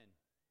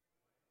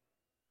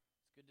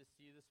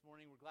see you this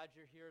morning. We're glad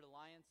you're here at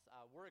Alliance.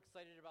 We're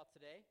excited about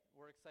today.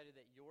 We're excited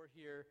that you're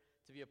here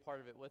to be a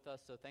part of it with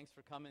us. So thanks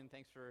for coming.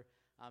 Thanks for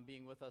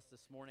being with us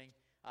this morning.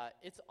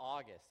 It's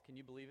August. Can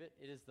you believe it?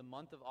 It is the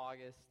month of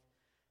August.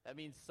 That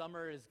means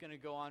summer is going to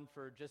go on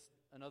for just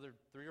another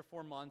 3 or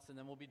 4 months, and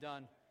then we'll be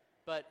done.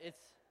 But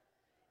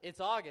it's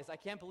August. I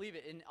can't believe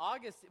it. In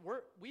August,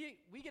 we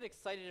get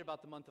excited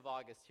about the month of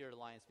August here at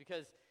Alliance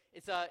because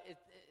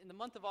in the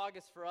month of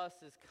August for us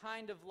is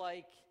kind of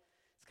like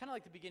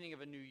the beginning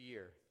of a new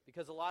year,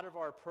 because a lot of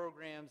our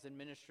programs and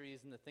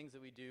ministries and the things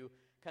that we do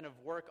kind of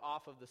work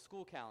off of the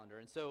school calendar.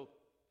 And so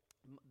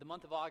the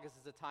month of August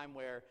is a time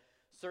where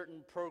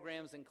certain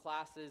programs and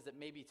classes that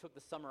maybe took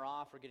the summer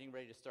off are getting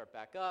ready to start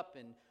back up,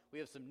 and we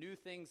have some new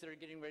things that are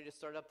getting ready to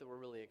start up that we're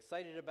really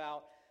excited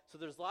about. So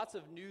there's lots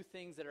of new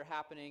things that are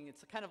happening.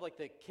 It's kind of like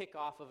the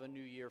kickoff of a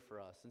new year for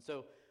us. And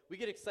so we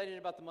get excited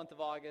about the month of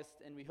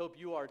August, and we hope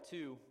you are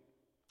too.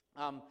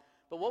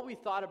 But what we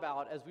thought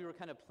about as we were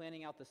kind of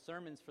planning out the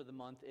sermons for the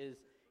month is,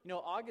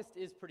 August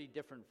is pretty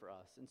different for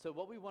us. And so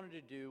what we wanted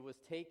to do was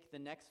take the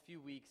next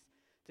few weeks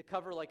to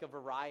cover like a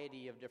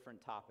variety of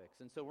different topics.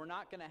 And so we're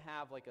not going to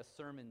have like a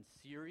sermon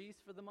series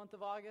for the month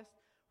of August.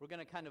 We're going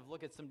to kind of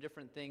look at some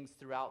different things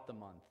throughout the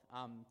month.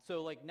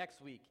 So like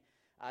next week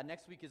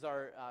is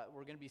we're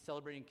going to be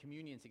celebrating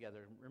communion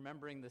together,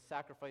 remembering the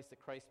sacrifice that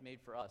Christ made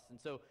for us. And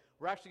so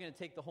we're actually going to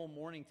take the whole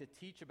morning to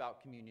teach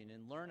about communion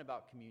and learn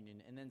about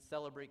communion and then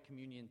celebrate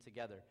communion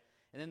together.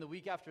 And then the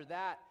week after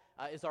that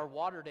is our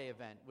Water Day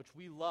event, which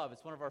we love.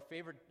 It's one of our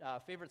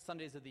favorite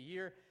Sundays of the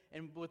year.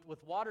 And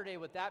with Water Day,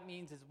 what that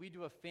means is we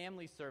do a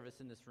family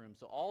service in this room.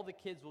 So all the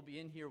kids will be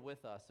in here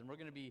with us, and we're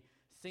going to be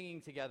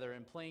singing together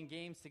and playing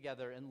games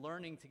together and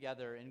learning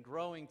together and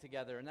growing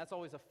together. And that's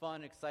always a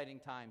fun, exciting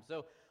time.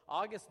 So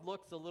August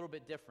looks a little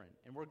bit different,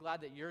 and we're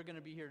glad that you're going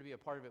to be here to be a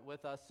part of it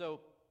with us.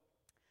 So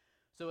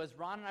as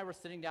Ron and I were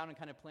sitting down and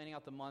kind of planning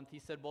out the month, he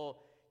said, well,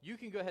 you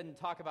can go ahead and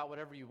talk about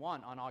whatever you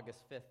want on August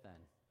 5th then.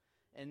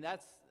 And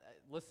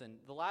listen,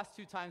 the last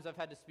 2 times I've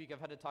had to speak, I've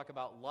had to talk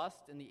about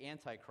lust and the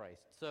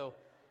Antichrist. So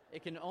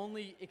it can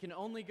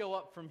only go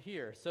up from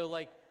here. So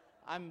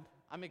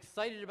I'm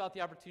excited about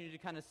the opportunity to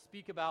kind of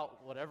speak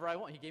about whatever I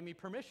want. He gave me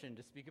permission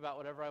to speak about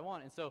whatever I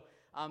want. And so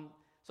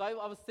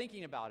I was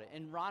thinking about it,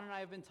 and Ron and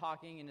I have been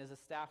talking, and as a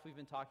staff we've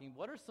been talking,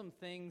 what are some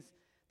things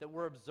that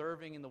we're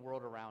observing in the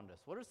world around us?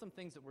 What are some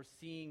things that we're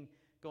seeing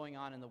going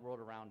on in the world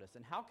around us?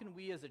 And how can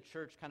we as a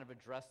church kind of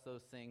address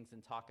those things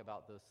and talk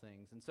about those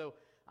things? And so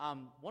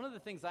one of the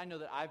things I know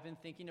that I've been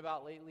thinking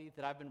about lately,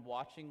 that I've been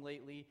watching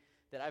lately,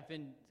 that I've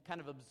been kind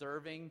of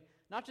observing,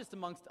 not just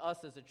amongst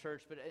us as a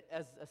church, but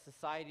as a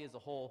society as a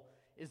whole,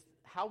 is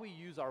how we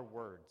use our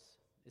words,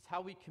 is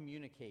how we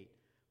communicate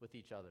with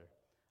each other.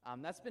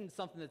 That's been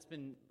something that's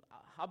been,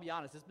 I'll be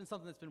honest, it's been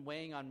something that's been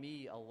weighing on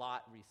me a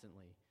lot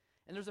recently.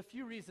 And there's a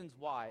few reasons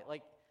why.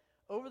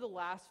 Over the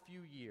last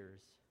few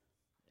years,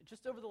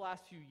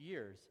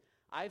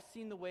 I've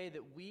seen the way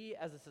that we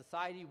as a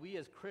society, we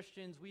as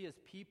Christians, we as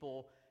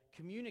people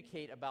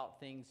communicate about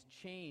things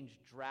change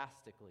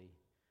drastically.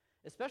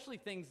 Especially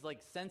things like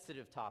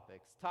sensitive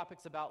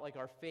topics about like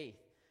our faith.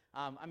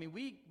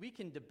 We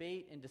can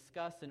debate and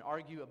discuss and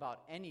argue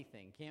about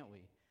anything, can't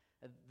we?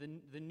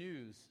 The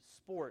news,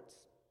 sports,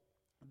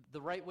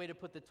 the right way to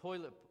put the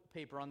toilet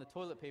paper on the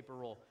toilet paper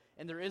roll.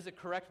 And there is a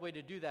correct way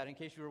to do that, in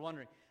case you were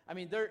wondering.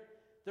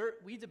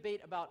 We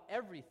debate about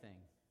everything.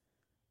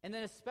 And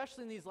then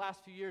especially in these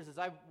last few years, as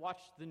I've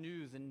watched the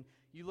news and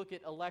you look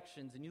at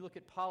elections and you look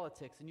at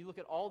politics and you look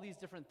at all these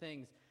different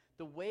things,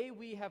 the way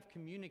we have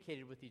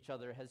communicated with each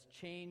other has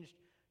changed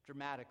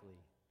dramatically.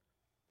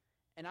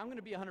 And I'm going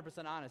to be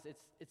 100% honest,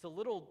 it's a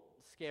little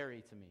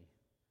scary to me.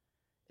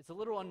 It's a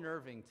little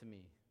unnerving to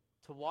me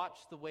to watch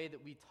the way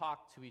that we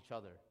talk to each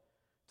other,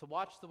 to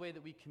watch the way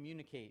that we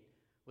communicate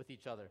with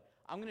each other.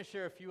 I'm going to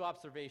share a few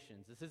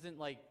observations. This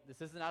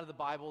isn't out of the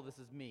Bible, this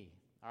is me,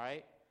 all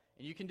right?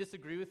 And you can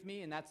disagree with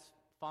me, and that's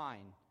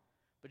fine.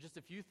 But just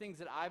a few things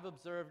that I've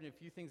observed and a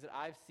few things that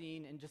I've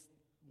seen, and just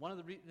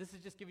this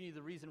is just giving you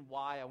the reason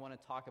why I want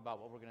to talk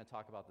about what we're going to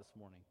talk about this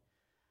morning.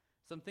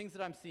 Some things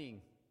that I'm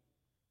seeing.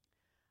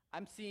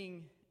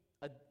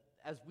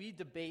 As we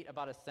debate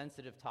about a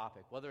sensitive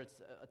topic, whether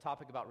it's a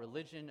topic about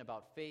religion,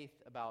 about faith,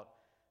 about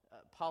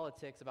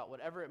politics, about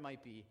whatever it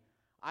might be,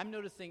 I'm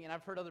noticing, and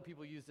I've heard other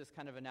people use this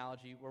kind of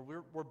analogy, where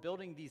we're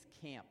building these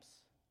camps.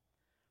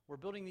 We're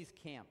building these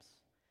camps.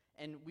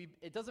 And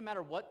it doesn't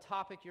matter what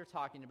topic you're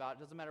talking about, it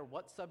doesn't matter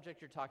what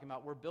subject you're talking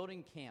about, we're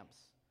building camps.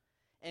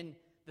 And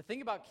the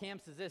thing about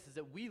camps is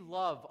that we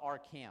love our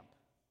camp.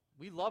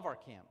 We love our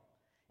camp.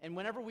 And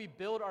whenever we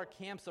build our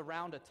camps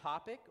around a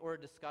topic or a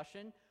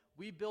discussion,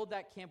 we build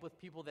that camp with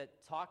people that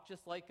talk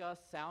just like us,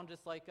 sound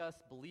just like us,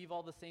 believe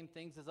all the same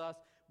things as us.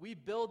 We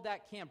build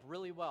that camp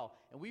really well,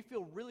 and we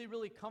feel really,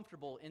 really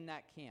comfortable in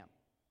that camp.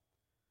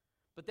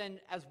 But then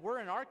as we're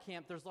in our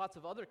camp, there's lots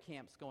of other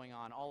camps going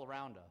on all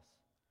around us.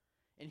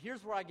 And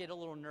here's where I get a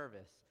little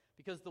nervous,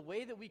 because the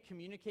way that we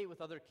communicate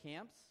with other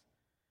camps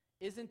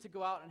isn't to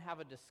go out and have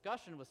a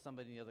discussion with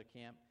somebody in the other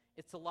camp,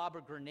 it's to lob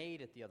a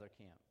grenade at the other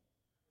camp.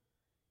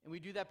 And we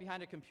do that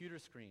behind a computer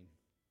screen.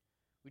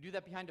 We do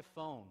that behind a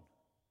phone.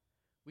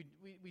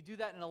 We do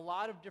that in a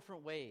lot of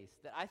different ways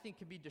that I think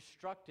can be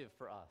destructive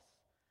for us,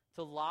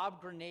 to lob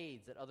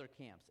grenades at other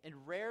camps. And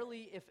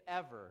rarely, if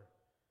ever,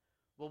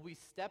 will we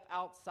step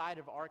outside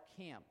of our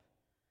camp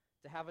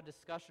to have a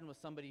discussion with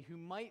somebody who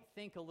might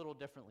think a little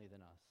differently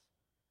than us,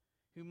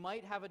 who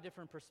might have a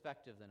different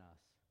perspective than us.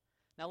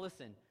 Now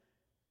listen,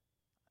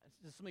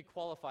 just let me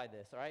qualify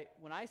this, all right?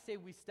 When I say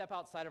we step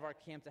outside of our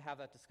camp to have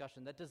that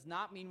discussion, that does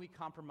not mean we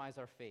compromise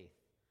our faith.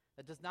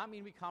 That does not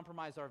mean we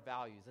compromise our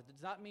values. That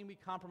does not mean we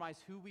compromise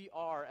who we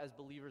are as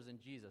believers in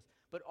Jesus.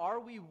 But are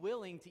we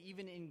willing to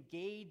even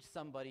engage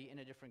somebody in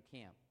a different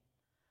camp?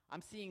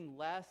 I'm seeing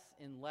less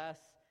and less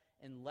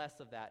and less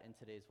of that in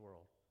today's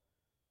world.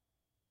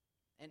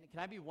 And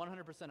can I be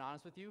 100%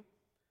 honest with you?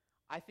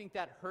 I think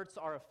that hurts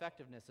our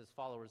effectiveness as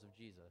followers of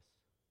Jesus.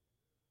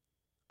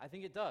 I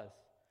think it does.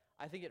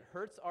 I think it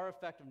hurts our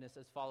effectiveness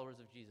as followers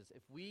of Jesus.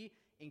 If we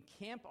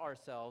encamp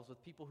ourselves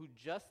with people who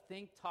just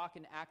think, talk,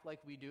 and act like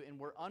we do, and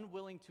we're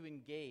unwilling to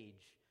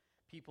engage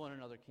people in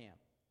another camp,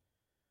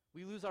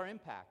 we lose our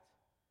impact.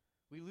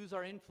 We lose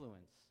our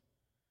influence.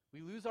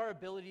 We lose our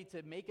ability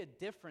to make a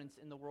difference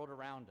in the world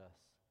around us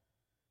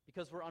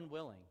because we're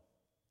unwilling.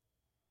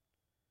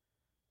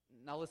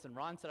 Now listen,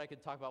 Ron said I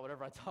could talk about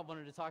whatever I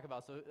wanted to talk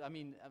about, so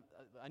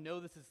I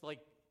know this is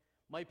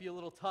might be a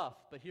little tough,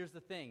 but here's the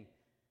thing.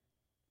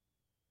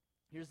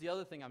 Here's the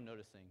other thing I'm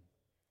noticing.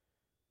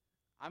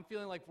 I'm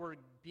feeling like we're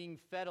being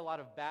fed a lot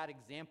of bad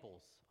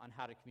examples on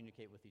how to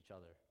communicate with each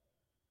other.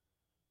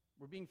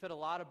 We're being fed a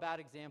lot of bad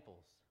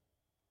examples.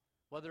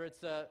 Whether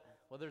it's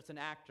an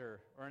actor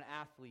or an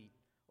athlete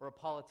or a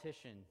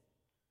politician,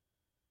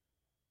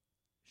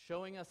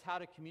 showing us how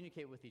to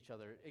communicate with each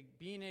other,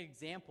 being an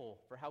example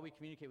for how we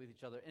communicate with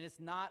each other. And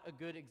it's not a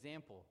good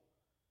example.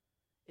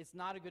 It's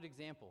not a good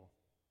example.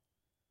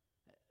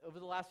 Over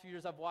the last few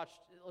years, I've watched,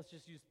 let's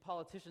just use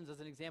politicians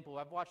as an example.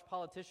 I've watched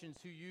politicians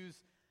who use,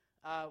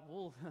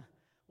 we'll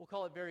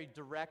call it very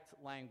direct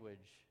language,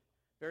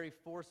 very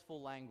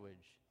forceful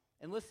language.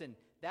 And listen,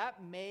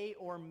 that may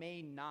or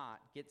may not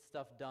get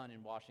stuff done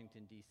in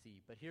Washington,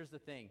 D.C. But here's the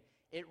thing.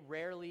 It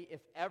rarely,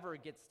 if ever,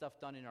 gets stuff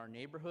done in our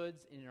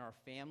neighborhoods, in our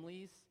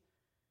families,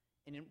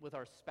 and with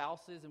our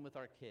spouses and with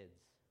our kids.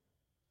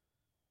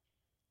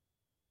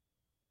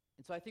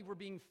 And so I think we're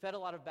being fed a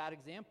lot of bad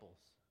examples.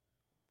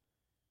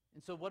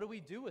 And so what do we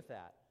do with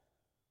that?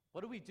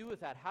 What do we do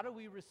with that? How do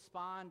we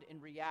respond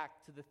and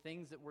react to the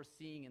things that we're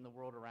seeing in the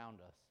world around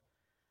us?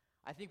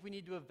 I think we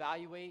need to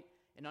evaluate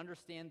and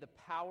understand the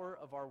power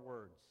of our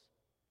words.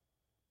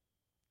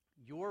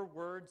 Your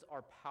words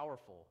are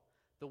powerful.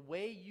 The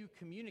way you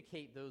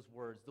communicate those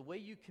words, the way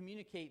you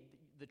communicate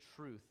the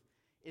truth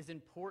is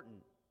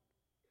important.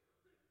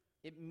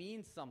 It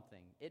means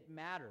something. It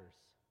matters.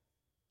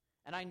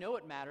 And I know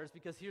it matters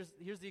because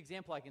here's the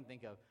example I can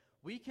think of.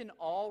 We can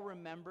all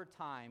remember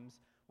times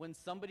when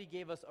somebody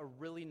gave us a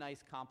really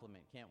nice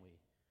compliment, can't we?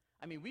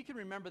 I mean, we can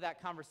remember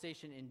that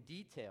conversation in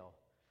detail.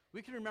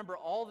 We can remember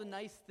all the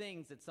nice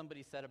things that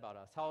somebody said about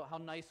us,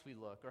 how nice we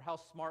look, or how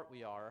smart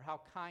we are, or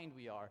how kind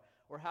we are,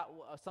 or how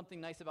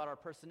something nice about our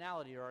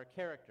personality or our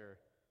character.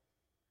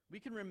 We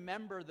can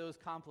remember those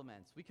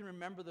compliments. We can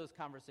remember those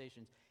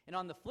conversations. And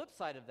on the flip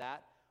side of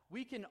that,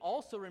 we can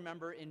also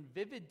remember in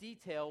vivid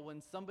detail when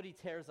somebody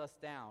tears us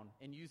down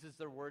and uses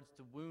their words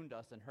to wound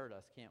us and hurt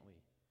us, can't we?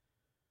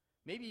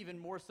 Maybe even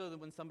more so than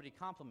when somebody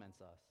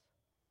compliments us.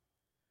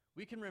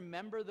 We can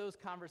remember those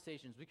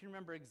conversations. We can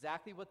remember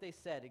exactly what they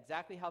said,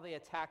 exactly how they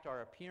attacked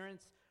our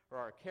appearance or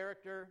our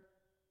character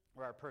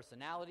or our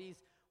personalities.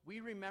 We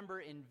remember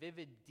in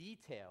vivid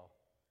detail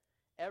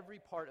every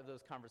part of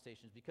those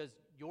conversations because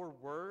your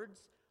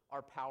words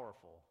are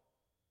powerful.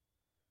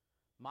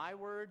 My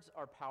words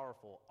are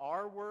powerful.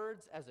 Our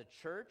words as a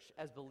church,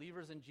 as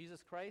believers in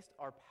Jesus Christ,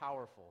 are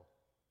powerful.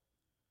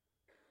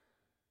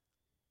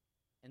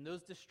 And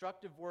those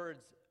destructive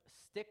words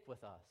stick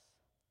with us.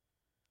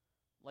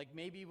 Like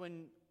maybe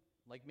when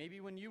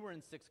you were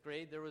in 6th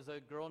grade, there was a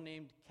girl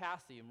named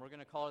Cassie, and we're going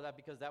to call her that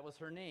because that was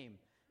her name.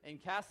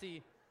 And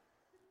Cassie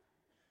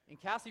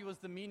was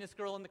the meanest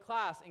girl in the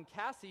class. And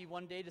Cassie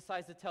one day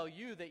decides to tell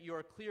you that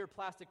your clear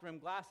plastic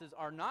rimmed glasses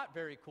are not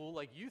very cool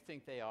like you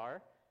think they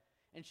are.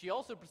 And she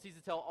also proceeds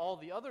to tell all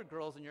the other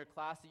girls in your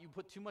class that you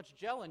put too much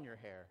gel in your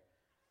hair.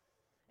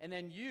 And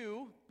then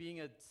you,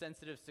 being a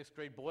sensitive 6th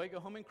grade boy,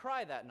 go home and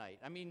cry that night.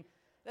 I mean,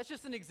 that's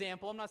just an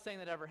example. I'm not saying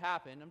that ever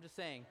happened. I'm just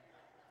saying.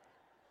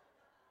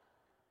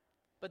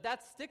 But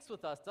that sticks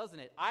with us, doesn't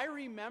it? I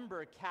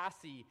remember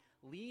Cassie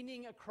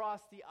leaning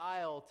across the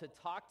aisle to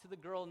talk to the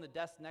girl in the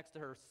desk next to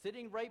her,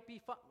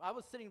 I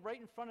was sitting right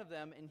in front of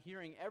them and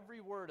hearing every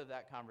word of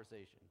that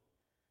conversation.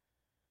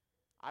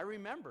 I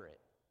remember it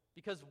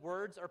because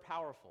words are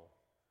powerful.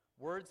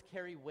 Words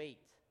carry weight.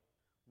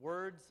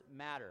 Words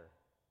matter.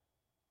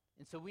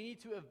 And so we need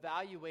to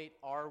evaluate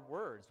our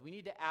words. We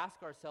need to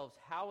ask ourselves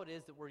how it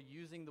is that we're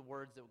using the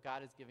words that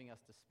God is giving us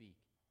to speak.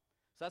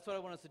 So that's what I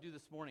want us to do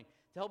this morning.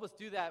 To help us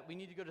do that, we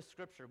need to go to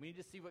Scripture. We need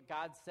to see what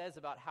God says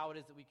about how it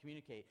is that we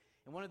communicate.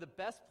 And one of the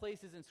best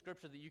places in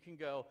Scripture that you can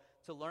go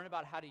to learn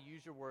about how to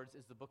use your words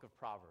is the book of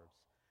Proverbs.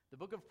 The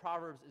book of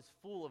Proverbs is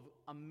full of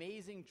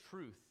amazing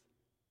truth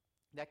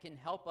that can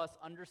help us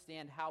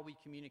understand how we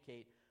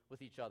communicate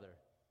with each other.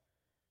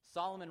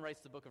 Solomon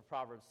writes the book of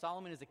Proverbs.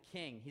 Solomon is a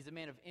king. He's a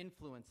man of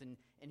influence, and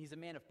he's a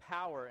man of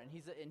power, and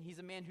he's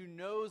a man who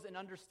knows and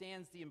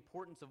understands the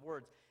importance of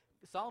words.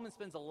 Solomon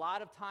spends a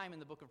lot of time in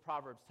the book of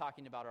Proverbs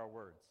talking about our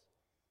words.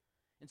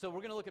 And so we're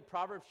going to look at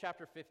Proverbs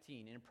chapter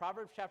 15. And in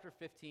Proverbs chapter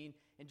 15,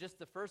 in just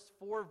the first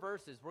 4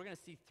 verses, we're going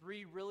to see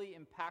 3 really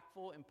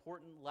impactful,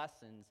 important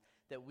lessons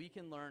that we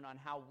can learn on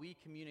how we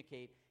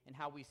communicate and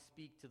how we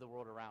speak to the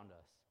world around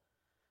us.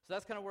 So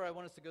that's kind of where I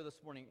want us to go this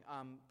morning.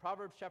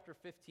 Proverbs chapter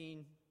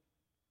 15,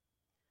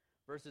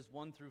 verses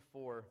 1 through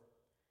 4.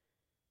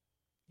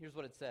 Here's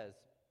what it says.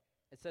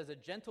 It says, "A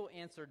gentle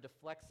answer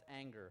deflects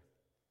anger,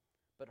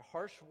 but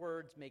harsh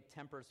words make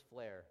tempers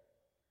flare.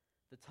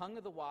 The tongue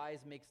of the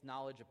wise makes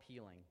knowledge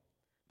appealing,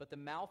 but the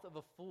mouth of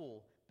a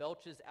fool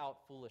belches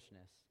out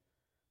foolishness.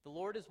 The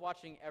Lord is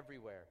watching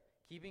everywhere,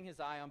 keeping his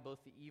eye on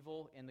both the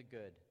evil and the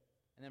good."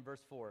 And then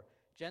verse 4,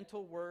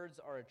 "Gentle words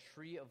are a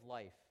tree of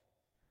life.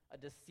 A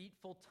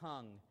deceitful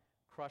tongue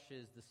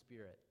crushes the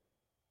spirit."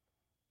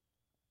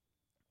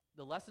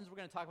 The lessons we're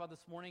going to talk about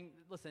this morning,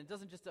 listen, it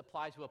doesn't just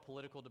apply to a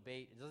political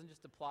debate. It doesn't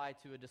just apply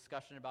to a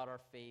discussion about our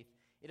faith.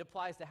 It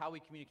applies to how we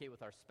communicate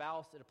with our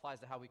spouse. It applies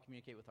to how we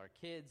communicate with our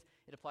kids.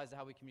 It applies to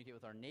how we communicate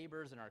with our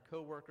neighbors and our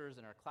coworkers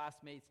and our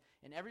classmates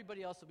and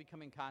everybody else that we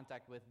come in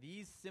contact with.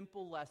 These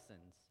simple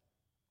lessons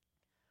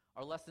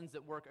are lessons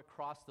that work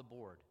across the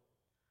board.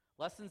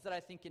 Lessons that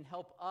I think can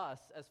help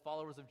us as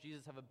followers of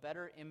Jesus have a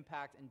better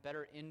impact and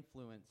better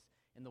influence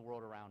in the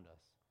world around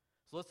us.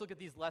 So let's look at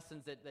these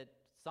lessons that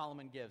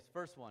Solomon gives.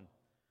 First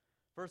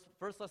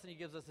lesson he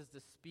gives us is to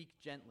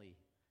speak gently.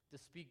 To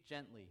speak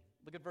gently.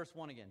 Look at verse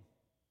 1 again.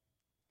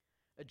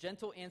 "A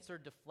gentle answer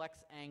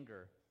deflects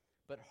anger,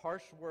 but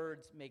harsh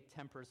words make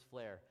tempers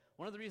flare."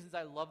 One of the reasons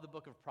I love the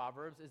book of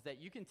Proverbs is that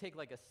you can take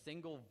like a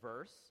single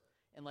verse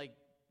and like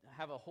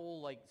have a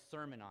whole like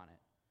sermon on it.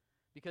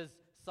 Because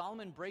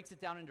Solomon breaks it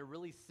down into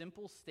really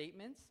simple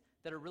statements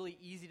that are really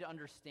easy to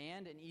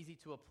understand and easy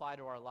to apply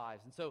to our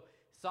lives. And so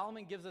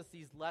Solomon gives us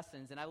these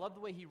lessons, and I love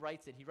the way he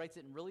writes it. He writes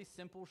it in really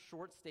simple,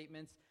 short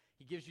statements.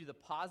 He gives you the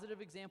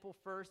positive example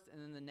first and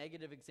then the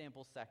negative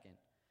example second.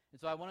 And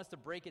so I want us to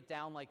break it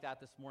down like that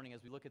this morning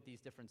as we look at these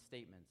different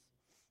statements.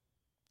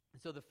 And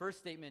so the first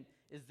statement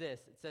is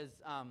this. It says,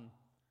 "A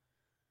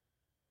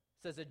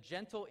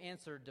gentle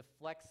answer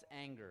deflects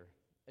anger."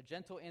 A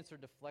gentle answer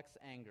deflects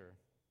anger.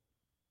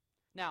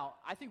 Now,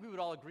 I think we would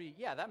all agree,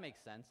 yeah, that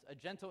makes sense. A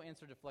gentle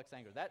answer deflects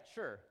anger.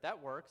 That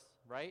works,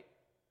 right?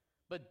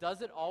 But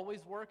does it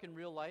always work in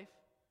real life?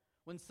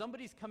 When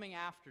somebody's coming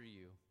after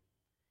you,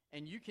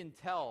 and you can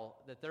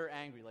tell that they're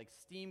angry, like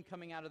steam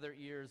coming out of their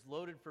ears,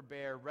 loaded for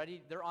bear,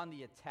 ready, they're on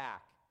the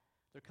attack.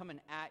 They're coming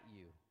at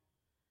you.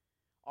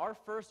 Our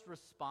first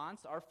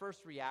response, our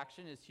first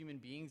reaction as human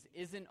beings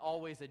isn't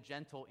always a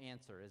gentle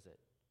answer, is it?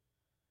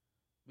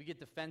 We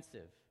get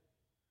defensive.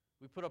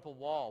 We put up a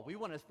wall. We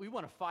want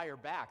to fire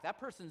back. That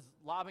person's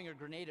lobbing a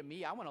grenade at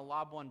me. I want to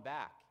lob one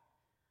back.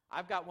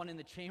 I've got one in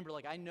the chamber,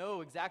 like I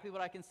know exactly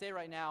what I can say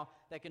right now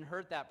that can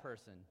hurt that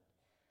person.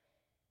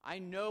 I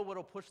know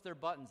what'll push their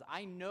buttons.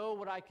 I know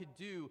what I could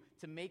do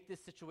to make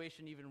this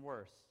situation even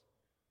worse.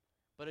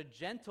 But a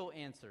gentle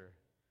answer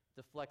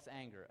deflects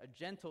anger. A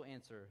gentle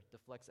answer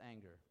deflects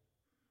anger.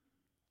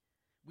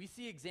 We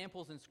see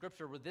examples in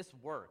Scripture where this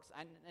works.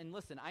 And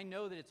listen, I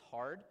know that it's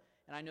hard,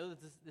 and I know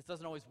that this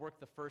doesn't always work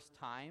the first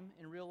time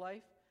in real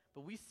life,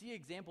 but we see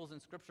examples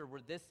in Scripture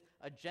where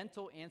a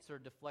gentle answer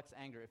deflects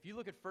anger. If you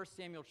look at 1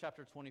 Samuel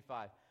chapter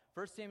 25,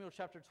 1 Samuel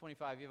chapter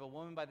 25, you have a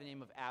woman by the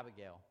name of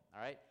Abigail,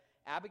 all right?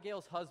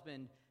 Abigail's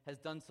husband has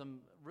done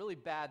some really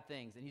bad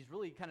things, and he's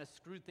really kind of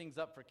screwed things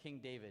up for King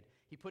David.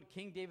 He put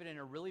King David in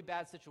a really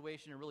bad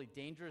situation, a really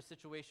dangerous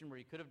situation where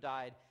he could have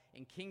died,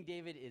 and King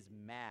David is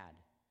mad.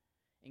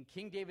 And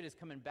King David is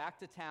coming back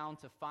to town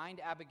to find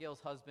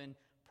Abigail's husband,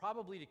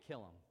 probably to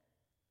kill him,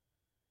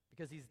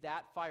 because he's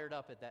that fired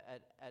up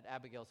at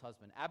Abigail's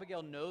husband.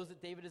 Abigail knows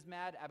that David is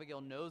mad. Abigail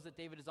knows that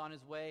David is on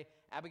his way.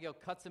 Abigail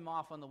cuts him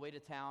off on the way to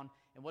town,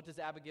 and what does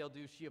Abigail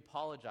do? She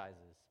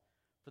apologizes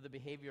for the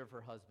behavior of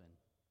her husband.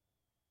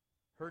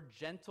 Her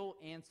gentle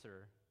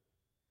answer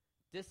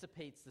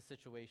dissipates the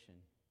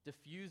situation,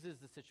 diffuses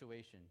the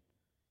situation,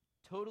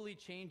 totally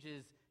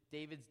changes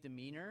David's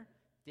demeanor,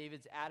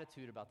 David's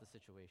attitude about the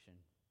situation.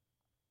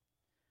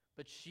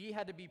 But she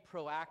had to be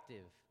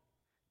proactive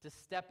to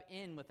step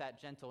in with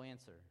that gentle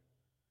answer.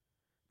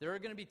 There are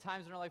going to be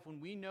times in our life when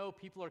we know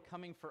people are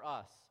coming for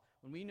us,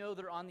 when we know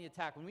they're on the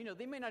attack, when we know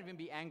they may not even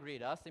be angry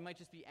at us, they might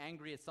just be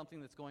angry at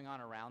something that's going on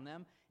around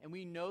them, and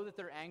we know that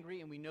they're angry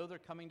and we know they're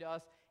coming to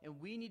us,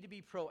 and we need to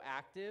be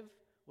proactive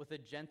with a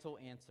gentle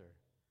answer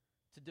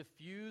to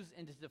diffuse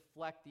and to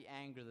deflect the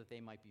anger that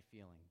they might be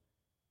feeling.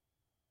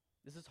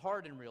 This is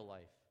hard in real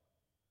life.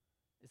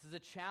 This is a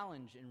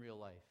challenge in real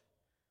life,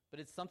 but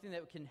it's something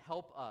that can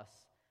help us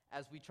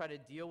as we try to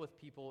deal with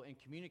people and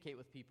communicate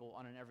with people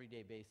on an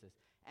everyday basis.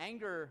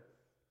 Anger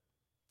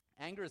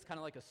is kind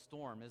of like a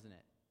storm, isn't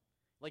it?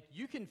 Like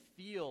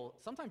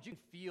sometimes you can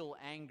feel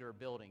anger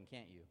building,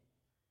 can't you?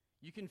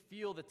 You can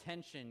feel the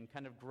tension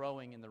kind of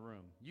growing in the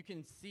room. You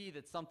can see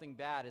that something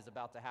bad is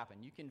about to happen.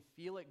 You can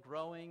feel it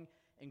growing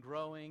and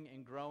growing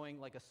and growing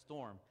like a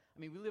storm. I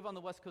mean, we live on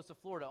the west coast of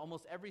Florida.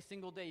 Almost every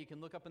single day you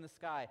can look up in the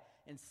sky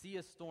and see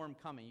a storm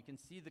coming. You can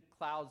see the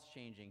clouds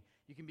changing.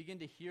 You can begin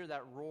to hear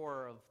that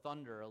roar of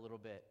thunder a little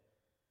bit.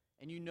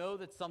 And you know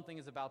that something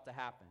is about to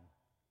happen.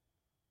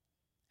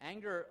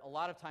 Anger a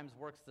lot of times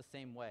works the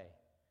same way.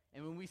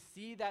 And when we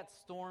see that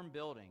storm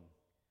building,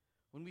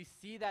 when we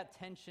see that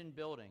tension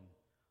building,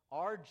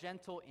 our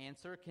gentle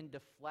answer can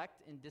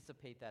deflect and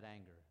dissipate that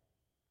anger.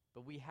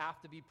 But we have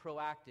to be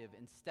proactive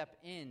and step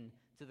in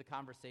to the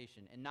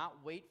conversation and not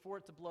wait for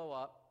it to blow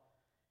up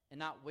and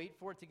not wait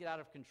for it to get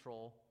out of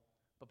control,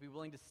 but be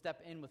willing to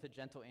step in with a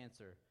gentle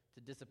answer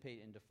to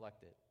dissipate and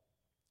deflect it.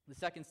 The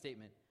second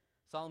statement,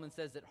 Solomon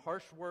says that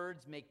harsh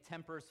words make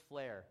tempers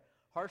flare.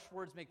 Harsh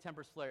words make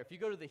tempers flare. If you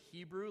go to the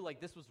Hebrew,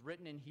 like this was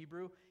written in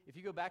Hebrew, if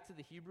you go back to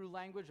the Hebrew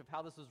language of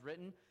how this was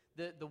written,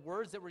 the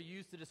words that were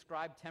used to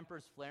describe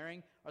tempers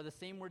flaring are the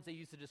same words they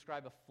used to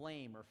describe a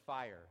flame or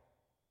fire.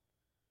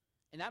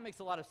 And that makes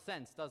a lot of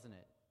sense, doesn't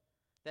it?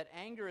 That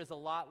anger is a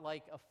lot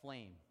like a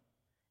flame.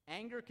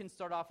 Anger can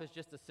start off as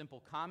just a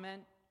simple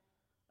comment,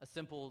 a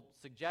simple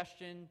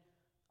suggestion,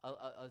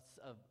 a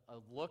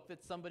look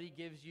that somebody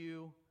gives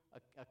you,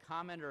 a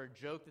comment or a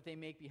joke that they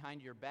make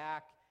behind your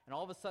back, and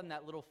all of a sudden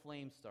that little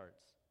flame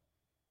starts.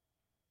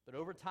 But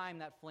over time,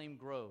 that flame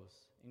grows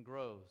and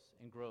grows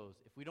and grows.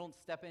 If we don't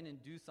step in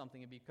and do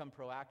something and become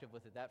proactive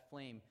with it, that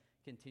flame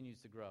continues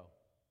to grow.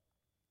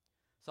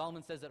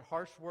 Solomon says that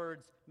harsh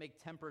words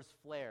make tempers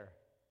flare.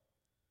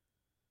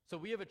 So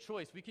we have a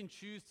choice. We can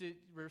choose to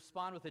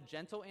respond with a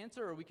gentle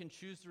answer, or we can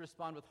choose to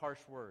respond with harsh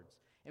words.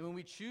 And when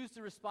we choose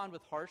to respond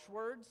with harsh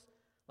words,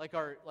 like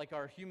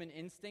our human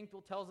instinct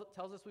tells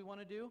us we want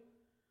to do,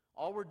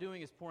 all we're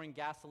doing is pouring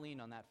gasoline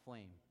on that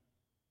flame.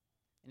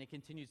 And it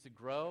continues to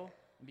grow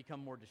and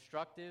become more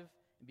destructive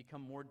and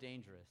become more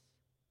dangerous.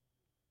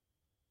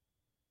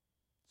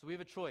 So we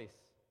have a choice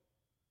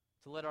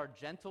to let our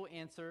gentle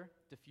answer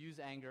diffuse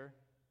anger,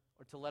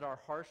 or to let our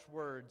harsh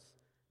words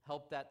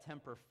help that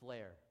temper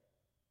flare.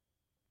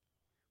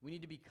 We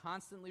need to be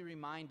constantly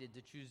reminded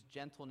to choose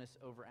gentleness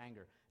over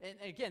anger. And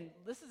again,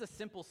 this is a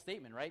simple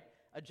statement, right?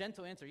 A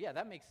gentle answer. Yeah,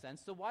 that makes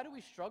sense. So why do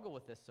we struggle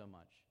with this so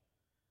much?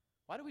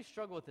 Why do we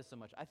struggle with this so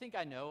much? I think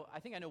I know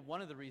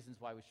one of the reasons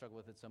why we struggle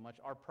with it so much.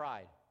 Our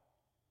pride.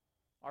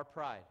 Our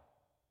pride.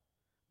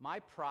 My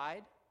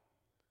pride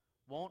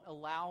won't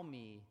allow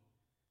me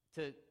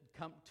to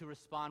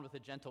respond with a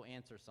gentle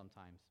answer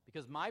sometimes,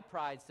 because my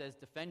pride says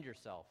defend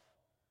yourself.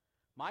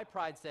 My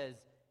pride says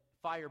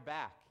fire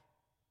back.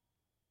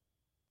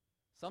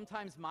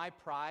 Sometimes my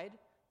pride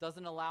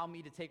doesn't allow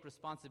me to take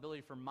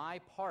responsibility for my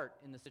part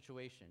in the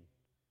situation.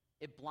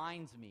 It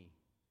blinds me.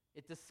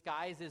 It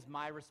disguises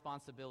my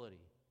responsibility.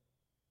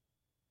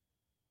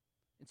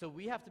 And so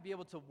we have to be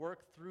able to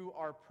work through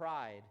our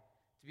pride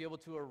to be able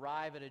to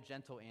arrive at a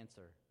gentle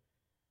answer.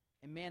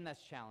 And man,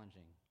 that's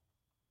challenging.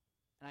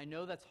 And I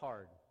know that's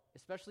hard,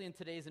 especially in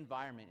today's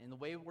environment, in the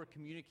way we're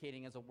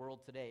communicating as a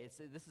world today.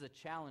 This is a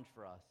challenge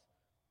for us.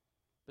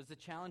 But it's a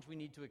challenge we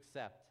need to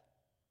accept.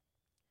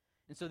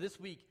 And so this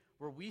week,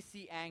 where we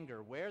see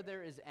anger, where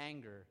there is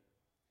anger,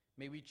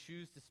 may we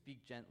choose to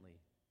speak gently.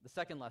 The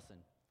second lesson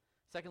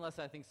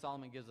I think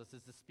Solomon gives us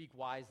is to speak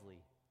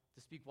wisely.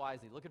 To speak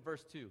wisely. Look at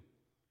verse 2.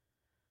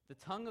 The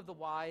tongue of the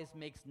wise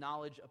makes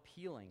knowledge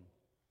appealing,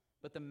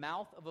 but the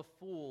mouth of a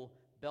fool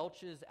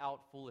belches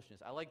out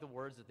foolishness. I like the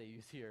words that they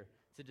use here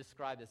to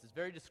describe this. It's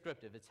very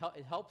descriptive.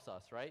 It helps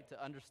us, right,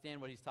 to understand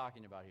what he's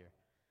talking about here.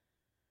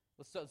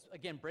 Let's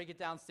again break it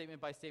down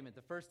statement by statement.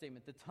 The first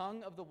statement, the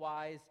tongue of the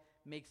wise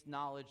makes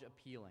knowledge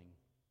appealing.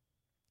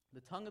 The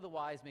tongue of the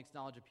wise makes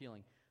knowledge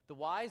appealing. The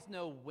wise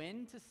know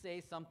when to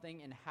say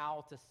something and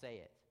how to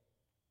say it.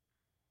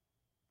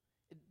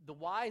 The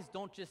wise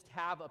don't just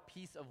have a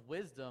piece of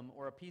wisdom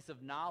or a piece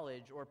of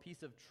knowledge or a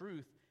piece of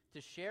truth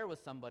to share with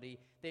somebody.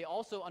 They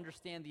also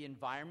understand the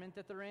environment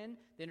that they're in.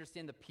 They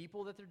understand the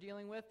people that they're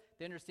dealing with.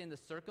 They understand the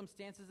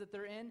circumstances that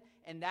they're in.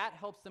 And that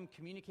helps them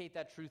communicate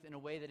that truth in a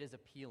way that is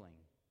appealing.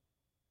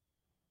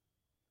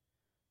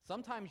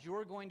 Sometimes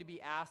you're going to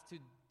be asked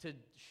to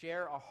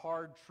share a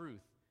hard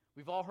truth.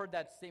 We've all heard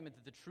that statement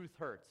that the truth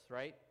hurts,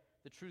 right?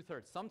 The truth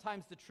hurts.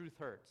 Sometimes the truth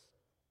hurts.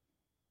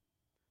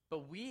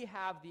 But we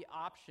have the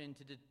option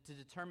to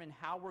determine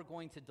how we're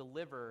going to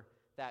deliver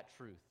that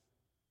truth.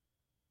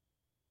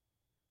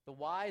 The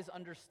wise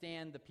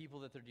understand the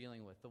people that they're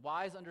dealing with. The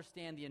wise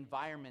understand the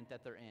environment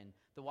that they're in.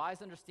 The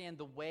wise understand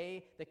the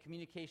way that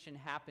communication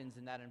happens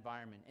in that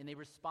environment, and they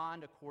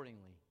respond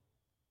accordingly.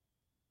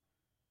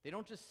 They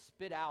don't just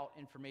spit out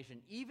information.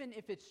 Even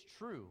if it's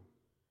true,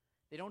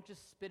 they don't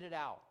just spit it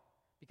out.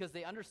 because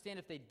they understand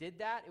if they did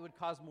that, it would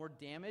cause more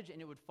damage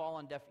and it would fall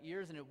on deaf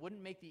ears and it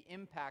wouldn't make the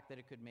impact that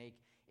it could make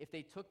if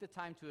they took the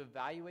time to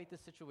evaluate the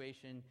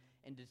situation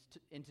and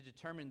to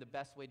determine the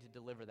best way to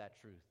deliver that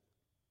truth.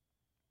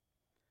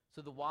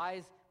 So the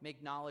wise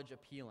make knowledge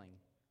appealing.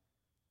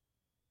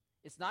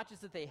 It's not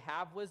just that they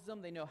have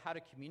wisdom, they know how to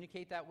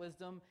communicate that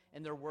wisdom,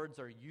 and their words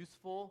are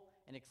useful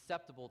and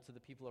acceptable to the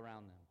people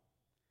around them.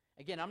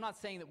 Again, I'm not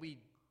saying that we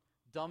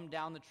dumb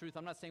down the truth.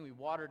 I'm not saying we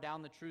water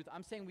down the truth.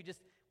 I'm saying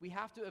we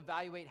have to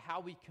evaluate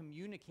how we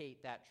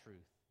communicate that truth.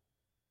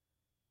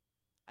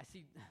 I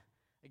see,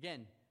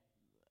 again,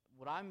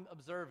 what I'm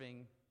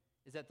observing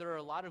is that there are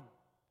a lot of,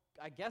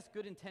 I guess,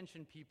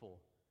 good-intentioned people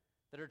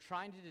that are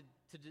trying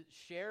to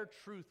share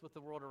truth with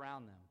the world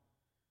around them.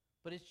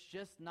 But it's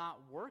just not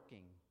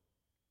working.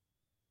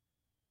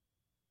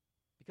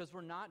 Because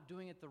we're not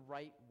doing it the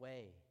right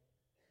way.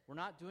 We're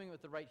not doing it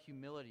with the right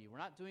humility. We're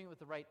not doing it with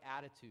the right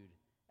attitude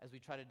as we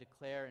try to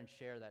declare and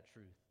share that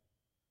truth.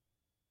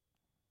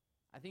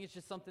 I think it's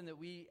just something that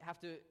we have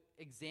to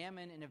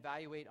examine and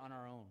evaluate on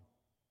our own,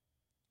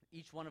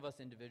 each one of us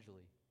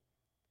individually.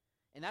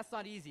 And that's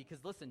not easy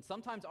because, listen,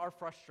 sometimes our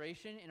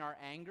frustration and our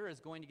anger is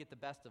going to get the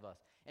best of us.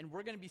 And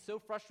we're going to be so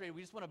frustrated,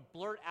 we just want to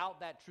blurt out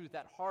that truth,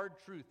 that hard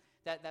truth,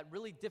 that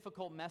really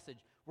difficult message.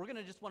 We're going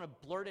to just want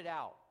to blurt it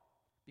out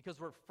because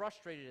we're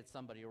frustrated at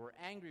somebody or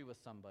we're angry with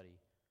somebody.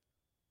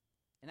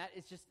 And that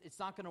it's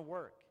not going to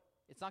work.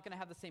 It's not going to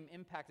have the same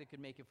impact it could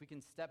make if we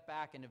can step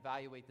back and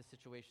evaluate the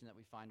situation that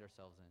we find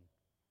ourselves in.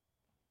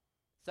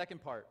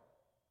 Second part,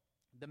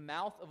 the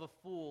mouth of a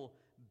fool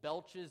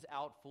belches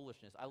out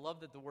foolishness. I love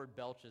that the word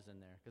belches in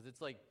there because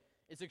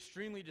it's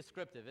extremely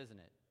descriptive, isn't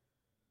it?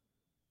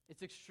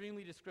 It's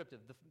extremely descriptive.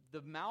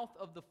 The mouth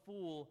of the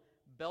fool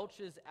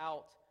belches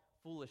out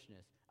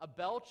foolishness. A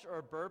belch or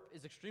a burp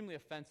is extremely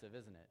offensive,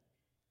 isn't it?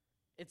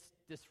 It's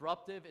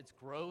disruptive, it's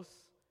gross,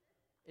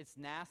 it's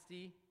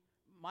nasty.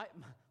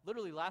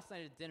 Literally last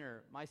night at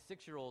dinner, my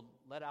 6-year-old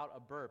let out a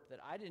burp that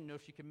I didn't know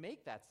she could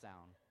make that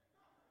sound.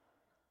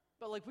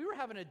 But we were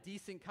having a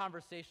decent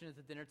conversation at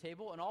the dinner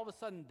table, and all of a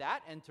sudden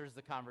that enters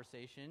the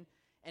conversation,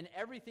 and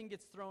everything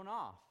gets thrown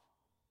off.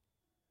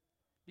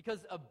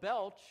 Because a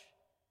belch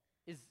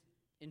is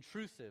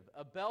intrusive.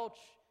 A belch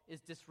is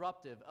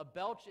disruptive. A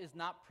belch is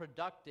not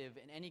productive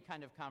in any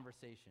kind of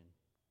conversation.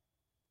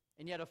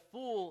 And yet a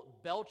fool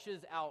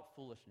belches out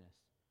foolishness.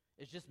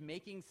 It's just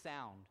making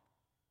sound.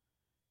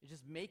 It's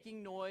just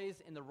making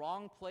noise in the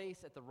wrong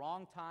place at the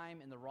wrong time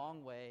in the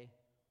wrong way.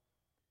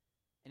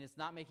 And it's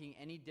not making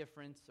any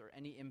difference or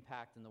any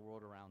impact in the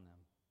world around them.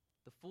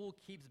 The fool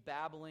keeps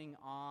babbling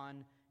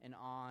on and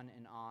on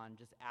and on,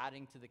 just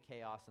adding to the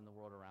chaos in the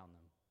world around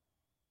them.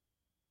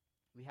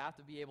 We have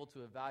to be able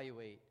to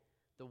evaluate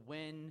the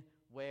when,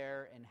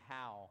 where, and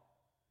how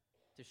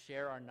to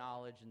share our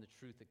knowledge and the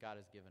truth that God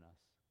has given us.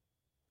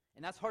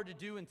 And that's hard to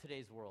do in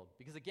today's world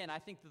because, again, I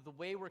think that the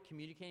way we're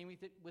communicating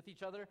with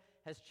each other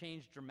has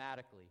changed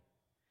dramatically.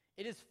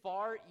 It is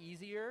far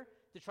easier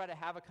to try to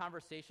have a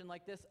conversation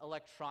like this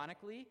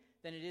electronically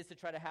than it is to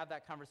try to have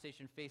that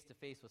conversation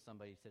face-to-face with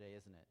somebody today,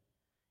 isn't it?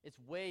 It's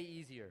way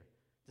easier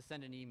to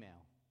send an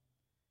email.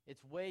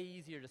 It's way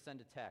easier to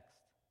send a text.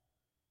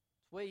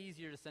 It's way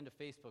easier to send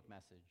a Facebook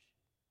message.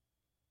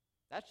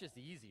 That's just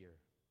easier.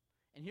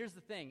 And here's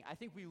the thing. I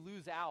think we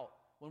lose out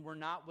when we're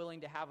not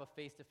willing to have a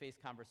face-to-face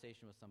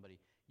conversation with somebody.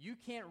 You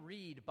can't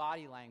read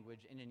body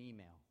language in an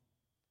email.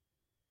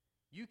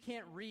 You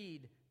can't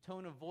read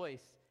tone of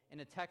voice in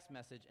a text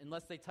message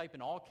unless they type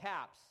in all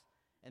caps,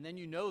 and then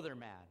you know they're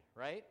mad,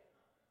 right?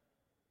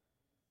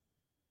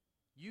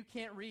 You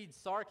can't read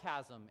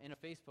sarcasm in a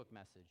Facebook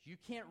message. You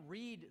can't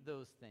read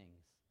those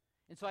things.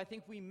 And so I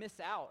think we miss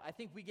out. I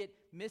think we get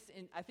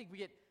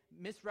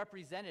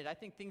misrepresented. I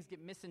think things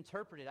get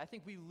misinterpreted. I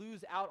think we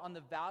lose out on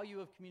the value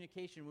of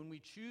communication when we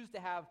choose to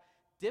have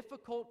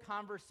difficult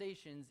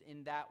conversations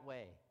in that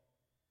way.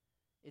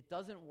 It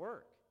doesn't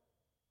work.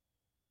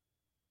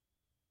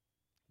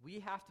 We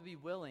have to be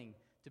willing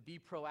to be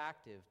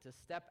proactive, to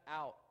step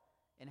out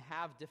and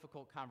have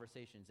difficult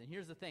conversations. And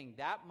here's the thing,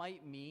 that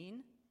might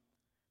mean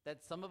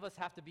that some of us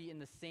have to be in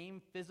the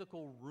same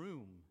physical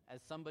room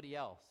as somebody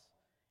else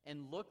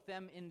and look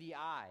them in the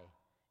eye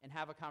and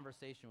have a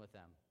conversation with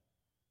them.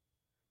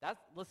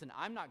 Listen,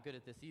 I'm not good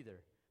at this either,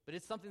 but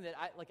it's something that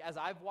as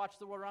I've watched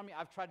the world around me,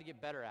 I've tried to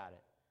get better at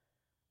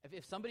it.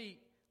 If somebody,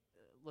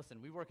 listen,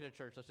 we work at a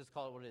church, let's just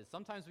call it what it is.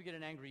 Sometimes we get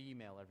an angry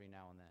email every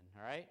now and then,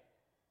 all right?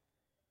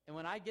 And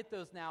when I get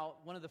those now,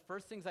 one of the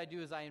first things I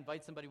do is I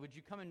invite somebody, would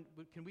you come and,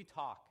 can we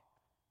talk?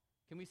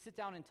 Can we sit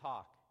down and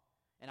talk?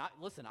 And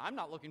listen, I'm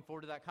not looking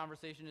forward to that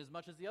conversation as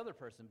much as the other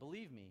person,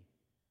 believe me.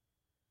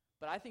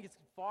 But I think it's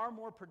far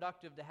more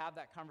productive to have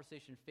that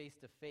conversation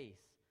face-to-face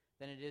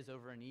than it is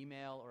over an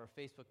email or a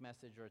Facebook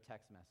message or a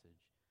text message.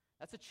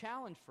 That's a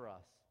challenge for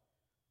us.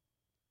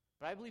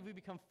 But I believe we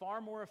become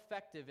far more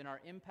effective in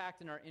our impact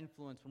and our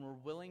influence when we're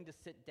willing to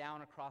sit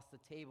down across the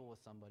table with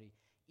somebody,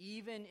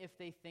 even if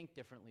they think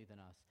differently than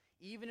us,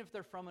 even if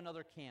they're from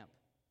another camp,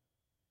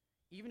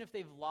 even if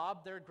they've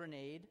lobbed their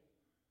grenade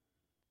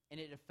and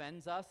it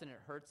offends us and it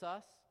hurts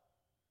us.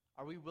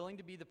 Are we willing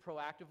to be the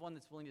proactive one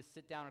that's willing to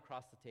sit down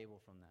across the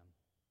table from them?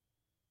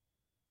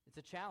 It's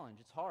a challenge.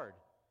 It's hard.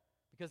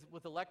 Because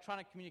with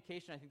electronic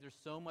communication, I think there's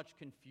so much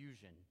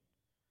confusion.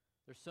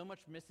 There's so much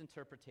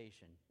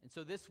misinterpretation. And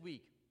so this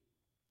week,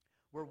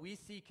 where we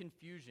see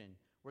confusion,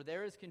 where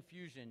there is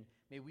confusion,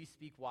 may we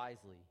speak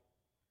wisely.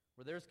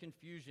 Where there is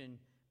confusion,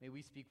 may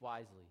we speak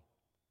wisely.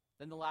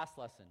 Then the last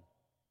lesson.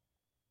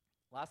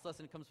 Last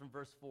lesson comes from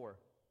verse 4.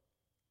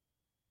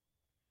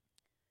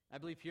 I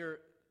believe here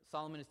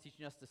Solomon is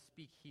teaching us to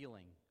speak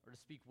healing, or to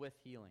speak with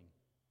healing.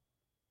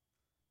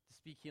 To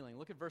speak healing.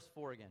 Look at verse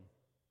 4 again.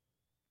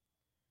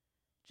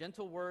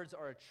 Gentle words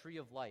are a tree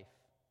of life.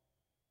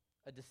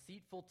 A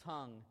deceitful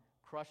tongue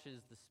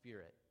crushes the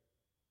spirit.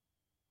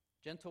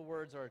 Gentle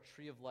words are a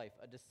tree of life.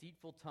 A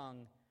deceitful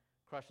tongue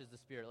crushes the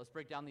spirit. Let's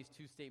break down these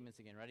two statements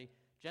again. Ready?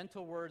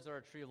 Gentle words are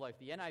a tree of life.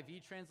 The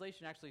NIV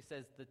translation actually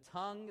says, the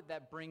tongue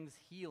that brings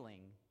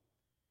healing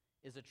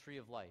is a tree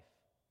of life.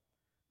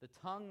 The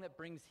tongue that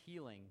brings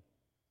healing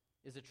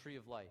is a tree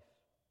of life.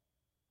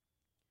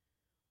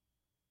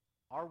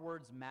 Our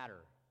words matter.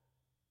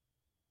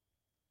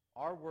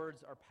 Our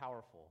words are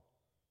powerful.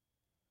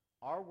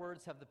 Our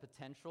words have the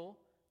potential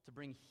to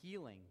bring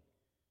healing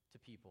to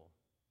people.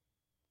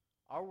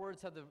 Our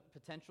words have the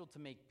potential to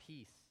make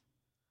peace.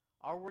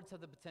 Our words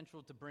have the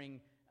potential to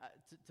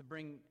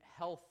bring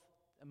health,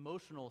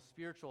 emotional,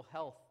 spiritual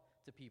health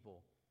to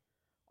people.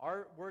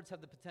 Our words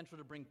have the potential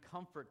to bring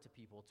comfort to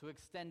people, to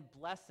extend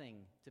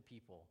blessing to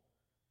people.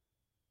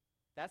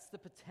 That's the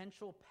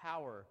potential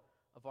power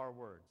of our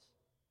words.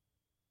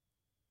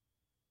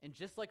 And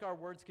just like our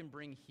words can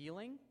bring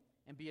healing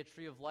and be a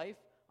tree of life,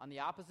 on the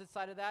opposite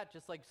side of that,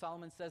 just like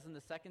Solomon says in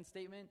the second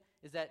statement,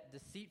 is that a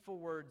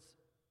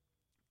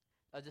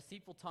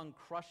deceitful tongue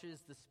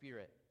crushes the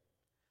spirit.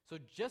 So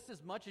just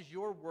as much as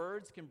your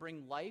words can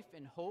bring life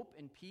and hope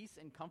and peace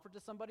and comfort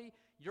to somebody,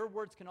 your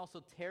words can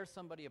also tear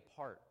somebody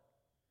apart.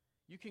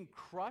 You can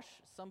crush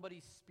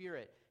somebody's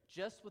spirit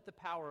just with the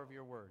power of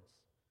your words.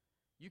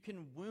 You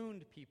can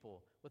wound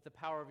people with the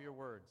power of your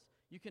words.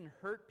 You can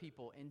hurt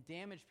people and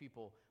damage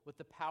people with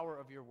the power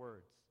of your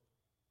words.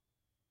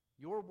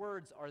 Your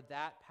words are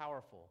that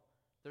powerful.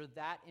 They're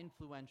that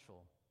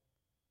influential.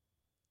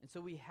 And so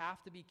we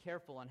have to be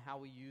careful on how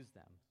we use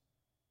them.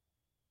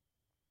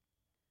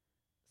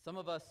 Some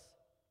of us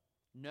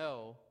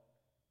know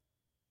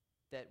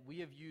that we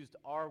have used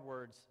our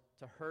words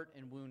to hurt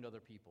and wound other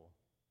people.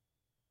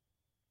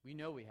 We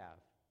know we have.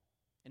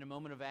 In a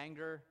moment of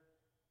anger,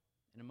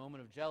 in a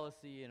moment of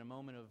jealousy, in a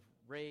moment of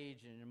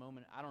rage, in a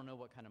moment, I don't know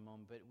what kind of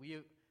moment, but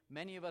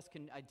many of us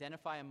can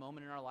identify a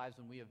moment in our lives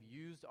when we have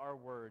used our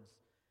words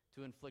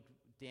to inflict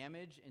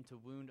damage and to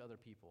wound other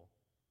people.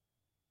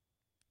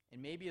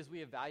 And maybe as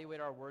we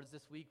evaluate our words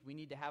this week, we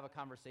need to have a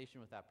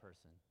conversation with that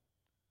person.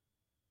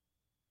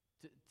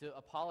 To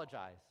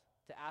apologize,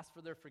 to ask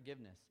for their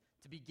forgiveness,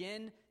 to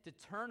begin to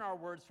turn our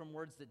words from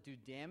words that do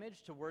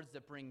damage to words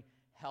that bring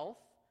health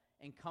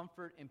and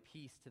comfort and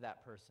peace to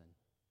that person.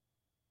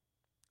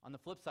 On the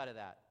flip side of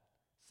that,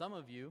 some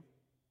of you,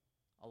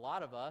 a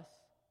lot of us,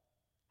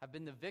 have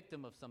been the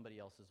victim of somebody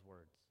else's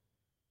words.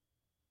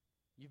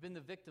 You've been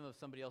the victim of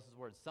somebody else's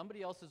words.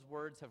 Somebody else's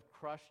words have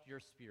crushed your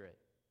spirit.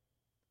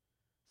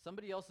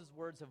 Somebody else's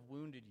words have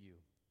wounded you,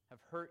 have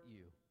hurt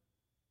you,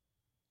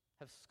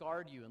 have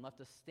scarred you and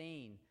left a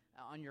stain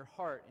on your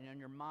heart and on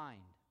your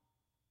mind.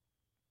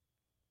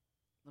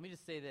 Let me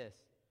just say this,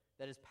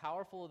 that as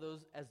powerful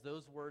as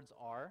those words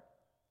are,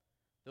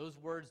 those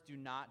words do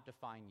not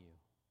define you.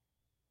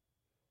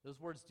 Those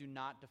words do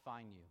not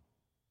define you.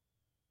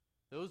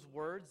 Those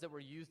words that were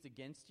used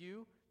against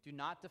you do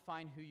not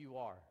define who you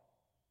are.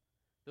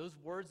 Those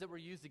words that were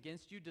used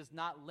against you does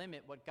not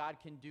limit what God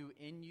can do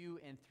in you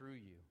and through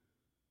you.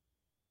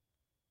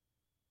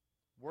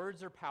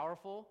 Words are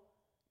powerful.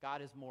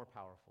 God is more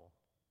powerful.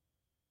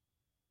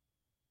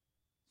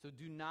 So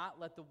do not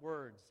let the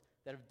words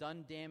that have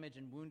done damage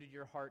and wounded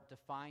your heart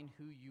define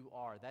who you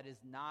are. That is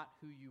not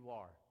who you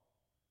are.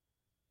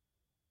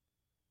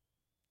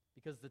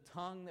 Because the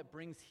tongue that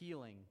brings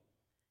healing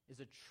is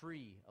a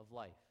tree of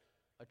life.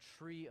 A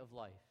tree of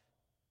life.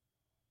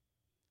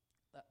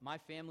 My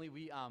family,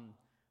 we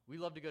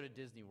love to go to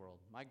Disney World.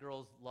 My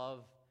girls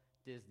love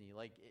Disney.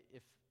 Like,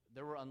 if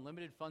there were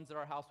unlimited funds at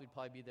our house, we'd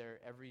probably be there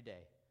every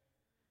day.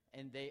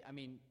 And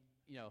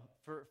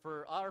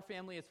for our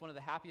family, it's one of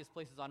the happiest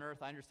places on earth.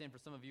 I understand for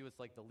some of you, it's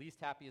like the least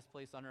happiest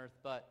place on earth.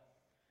 But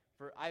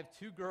I have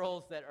two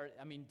girls that are,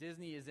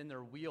 Disney is in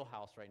their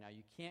wheelhouse right now.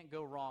 You can't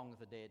go wrong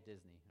with a day at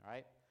Disney, all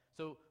right?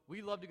 So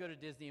we love to go to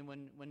Disney, and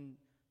when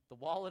the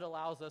wallet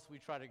allows us, we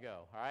try to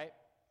go, all right?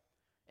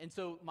 And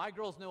so my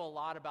girls know a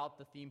lot about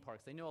the theme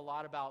parks. They know a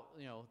lot about,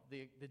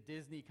 the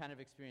Disney kind of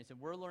experience, and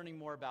we're learning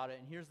more about it.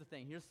 And here's the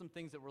thing. Here's some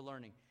things that we're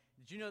learning.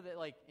 Did you know that,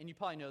 and you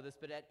probably know this,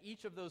 but at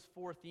each of those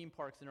 4 theme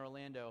parks in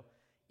Orlando,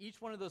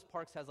 each one of those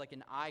parks has like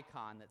an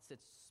icon that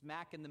sits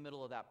smack in the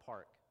middle of that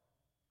park.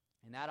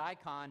 And that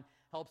icon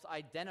helps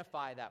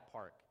identify that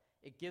park.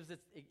 It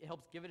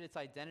helps give it its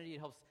identity. It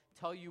helps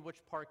tell you which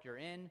park you're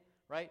in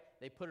right?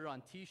 They put it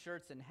on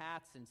T-shirts and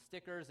hats and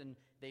stickers, and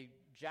they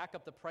jack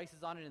up the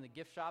prices on it in the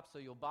gift shop so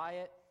you'll buy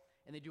it.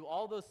 And they do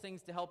all those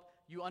things to help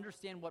you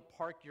understand what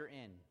park you're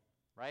in,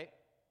 right?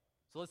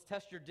 So let's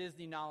test your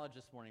Disney knowledge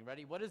this morning.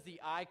 Ready? What is the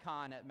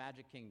icon at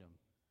Magic Kingdom?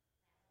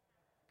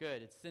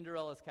 Good. It's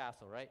Cinderella's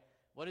castle, right?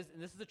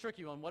 And this is a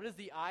tricky one. What is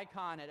the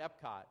icon at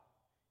Epcot?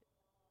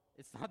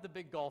 It's not the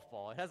big golf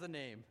ball. It has a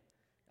name.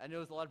 I know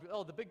there's a lot of people,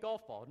 oh, the big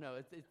golf ball. No,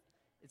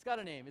 it's got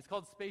a name. It's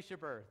called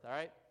Spaceship Earth, all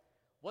right?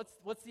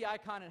 What's the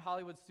icon at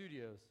Hollywood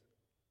Studios?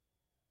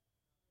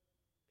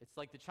 It's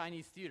like the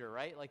Chinese theater,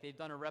 right? Like they've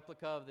done a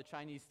replica of the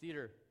Chinese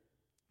theater.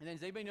 And then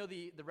does anybody know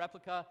the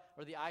replica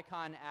or the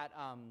icon at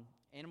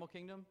Animal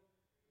Kingdom?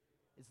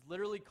 It's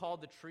literally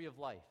called the Tree of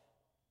Life.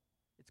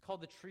 It's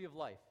called the Tree of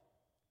Life.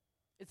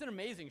 It's an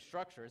amazing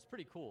structure. It's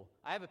pretty cool.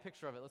 I have a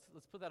picture of it.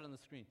 Let's put that on the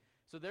screen.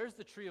 So there's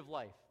the Tree of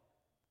Life.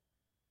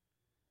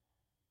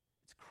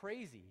 It's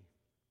crazy.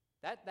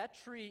 That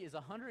tree is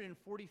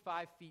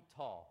 145 feet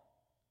tall.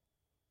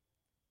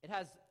 It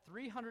has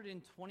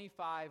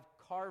 325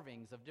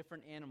 carvings of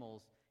different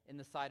animals in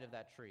the side of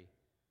that tree.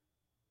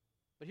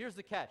 But here's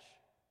the catch.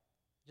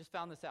 Just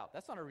found this out.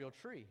 That's not a real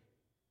tree.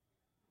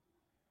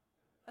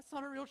 That's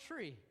not a real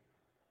tree.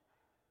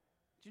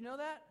 Did you know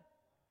that?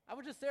 I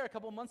was just there a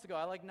couple months ago.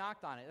 I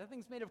knocked on it. That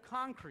thing's made of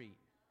concrete.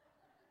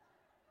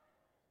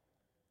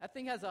 That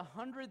thing has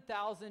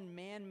 100,000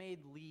 man-made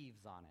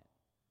leaves on it.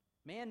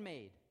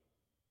 Man-made.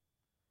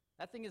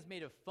 That thing is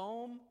made of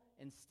foam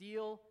and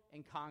steel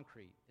and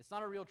concrete. It's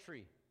not a real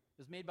tree. It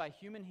was made by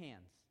human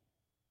hands.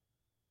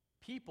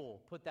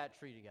 People put that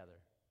tree together.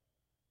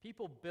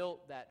 People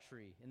built that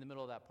tree in the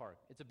middle of that park.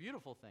 It's a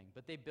beautiful thing,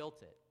 but they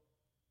built it.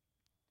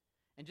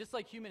 And just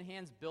like human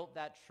hands built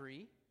that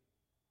tree,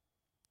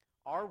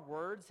 our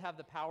words have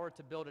the power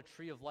to build a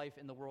tree of life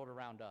in the world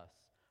around us.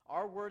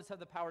 Our words have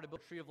the power to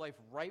build a tree of life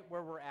right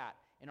where we're at,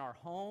 in our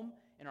home,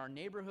 in our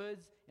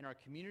neighborhoods, in our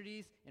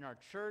communities, in our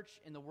church,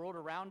 in the world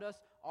around us.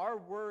 Our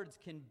words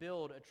can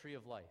build a tree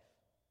of life.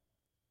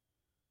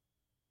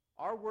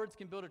 Our words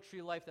can build a tree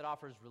of life that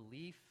offers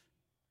relief,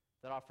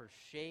 that offers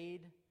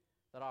shade,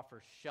 that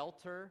offers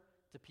shelter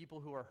to people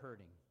who are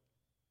hurting.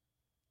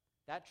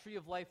 That tree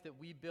of life that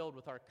we build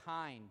with our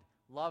kind,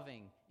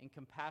 loving, and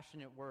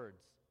compassionate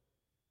words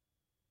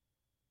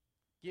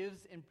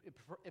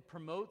it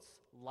promotes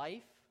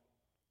life,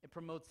 it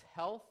promotes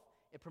health,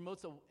 it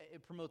promotes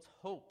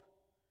hope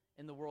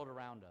in the world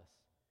around us.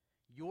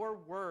 Your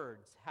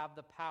words have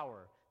the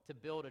power to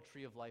build a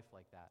tree of life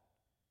like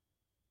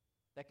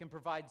that can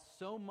provide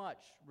so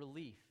much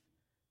relief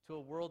to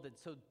a world that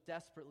so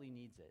desperately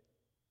needs it.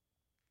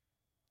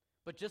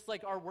 But just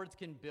like our words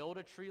can build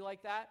a tree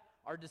like that,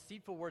 our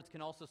deceitful words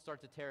can also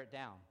start to tear it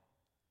down.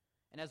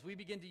 And as we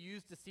begin to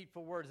use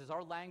deceitful words, as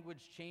our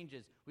language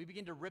changes, we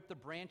begin to rip the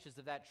branches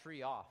of that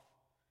tree off.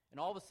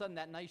 And all of a sudden,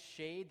 that nice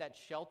shade, that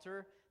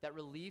shelter, that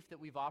relief that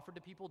we've offered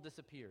to people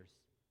disappears.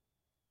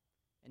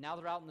 And now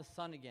they're out in the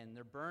sun again.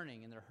 They're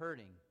burning and they're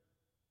hurting.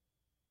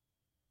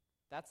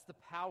 That's the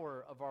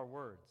power of our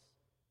words.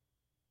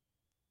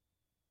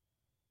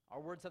 Our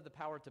words have the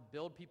power to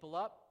build people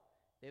up.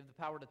 They have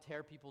the power to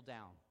tear people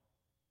down.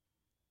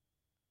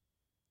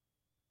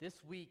 This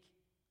week,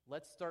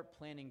 let's start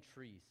planting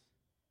trees.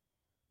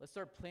 Let's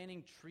start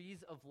planting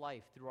trees of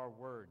life through our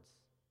words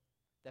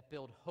that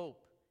build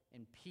hope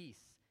and peace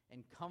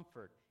and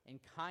comfort and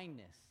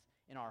kindness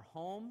in our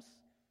homes,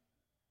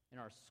 in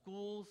our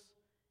schools,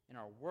 in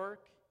our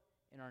work,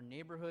 in our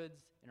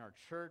neighborhoods, in our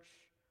church,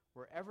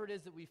 wherever it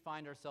is that we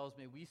find ourselves.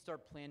 May we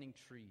start planting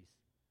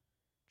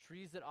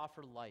trees that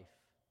offer life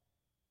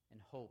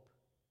and hope.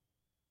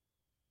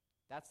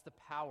 That's the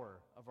power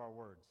of our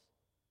words.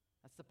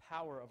 That's the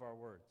power of our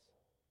words.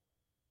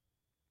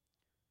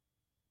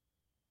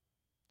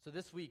 So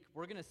this week,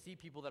 we're going to see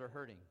people that are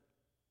hurting.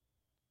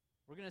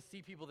 We're going to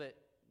see people that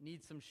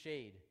need some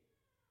shade.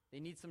 They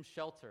need some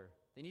shelter.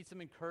 They need some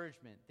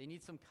encouragement. They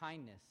need some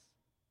kindness.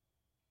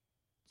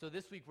 So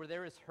this week, where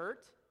there is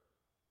hurt,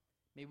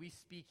 may we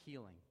speak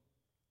healing.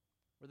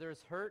 Where there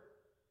is hurt,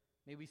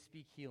 may we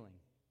speak healing.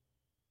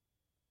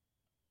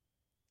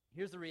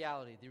 Here's the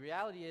reality. The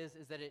reality is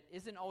that it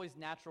isn't always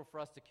natural for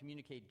us to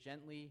communicate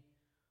gently,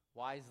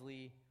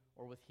 wisely,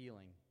 or with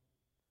healing.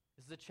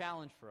 This is a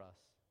challenge for us.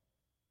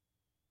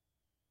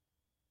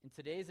 In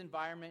today's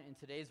environment, in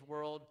today's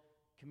world,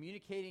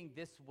 communicating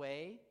this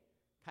way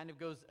kind of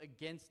goes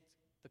against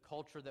the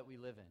culture that we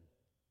live in.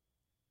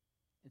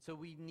 And so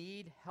we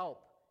need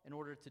help in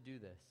order to do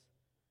this.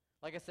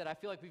 Like I said, I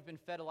feel like we've been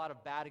fed a lot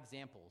of bad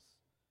examples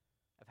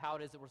of how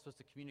it is that we're supposed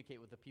to communicate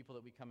with the people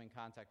that we come in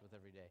contact with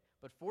every day.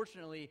 But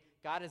fortunately,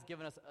 God has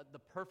given us the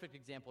perfect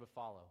example to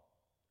follow.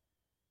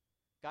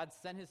 God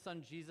sent his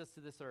son Jesus to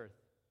this earth.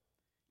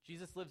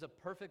 Jesus lives a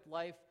perfect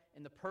life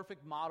and the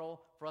perfect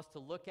model for us to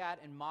look at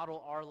and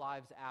model our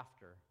lives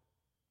after.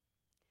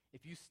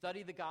 If you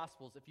study the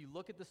Gospels, if you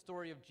look at the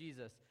story of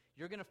Jesus,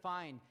 you're going to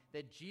find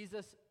that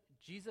Jesus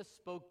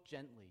spoke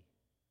gently.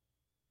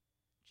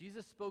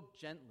 Jesus spoke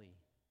gently.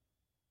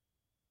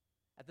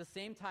 At the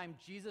same time,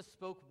 Jesus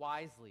spoke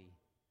wisely.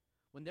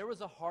 When there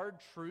was a hard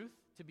truth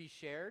to be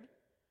shared,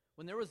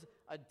 When there was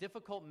a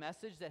difficult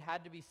message that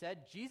had to be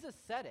said, Jesus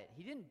said it.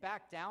 He didn't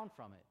back down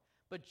from it.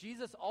 But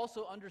Jesus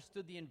also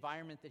understood the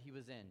environment that he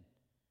was in.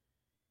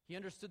 He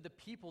understood the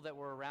people that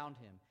were around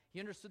him. He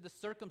understood the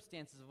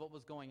circumstances of what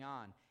was going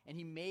on. And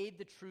he made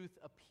the truth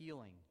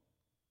appealing.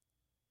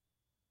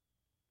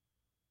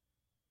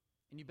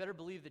 And you better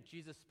believe that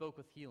Jesus spoke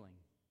with healing.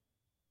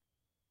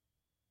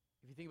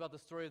 If you think about the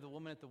story of the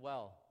woman at the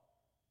well,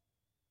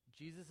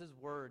 Jesus'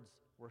 words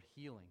were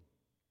healing.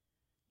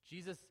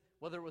 Jesus,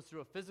 whether it was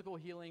through a physical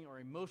healing or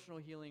emotional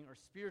healing or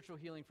spiritual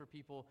healing for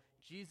people,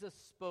 Jesus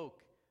spoke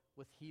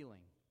with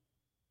healing.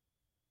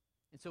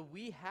 And so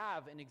we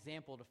have an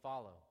example to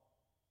follow.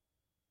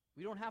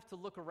 We don't have to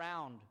look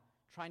around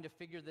trying to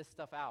figure this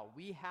stuff out.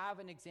 We have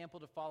an example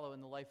to follow in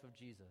the life of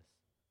Jesus.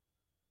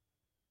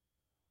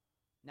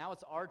 Now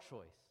it's our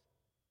choice.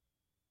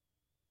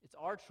 It's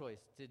our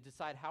choice to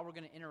decide how we're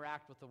going to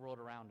interact with the world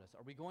around us.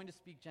 Are we going to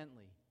speak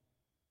gently?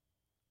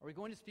 Are we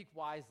going to speak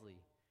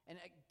wisely? And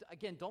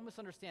again, don't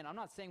misunderstand. I'm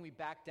not saying we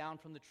back down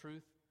from the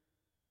truth.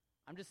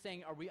 I'm just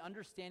saying, are we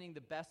understanding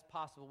the best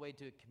possible way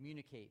to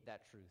communicate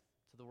that truth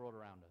to the world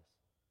around us?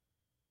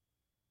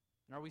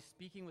 And are we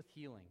speaking with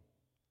healing?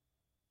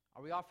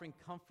 Are we offering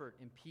comfort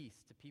and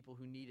peace to people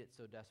who need it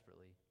so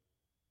desperately?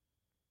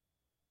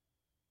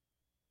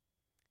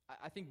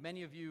 I think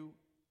many of you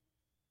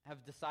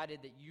have decided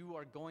that you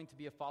are going to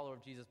be a follower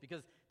of Jesus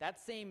because that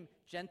same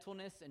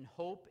gentleness and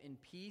hope and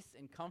peace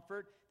and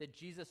comfort that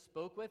Jesus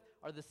spoke with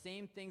are the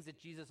same things that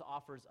Jesus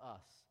offers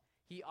us.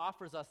 He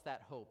offers us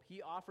that hope.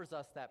 He offers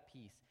us that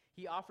peace.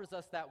 He offers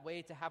us that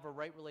way to have a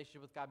right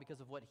relationship with God because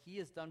of what he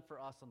has done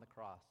for us on the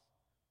cross.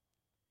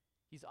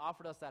 He's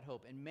offered us that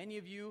hope. And many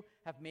of you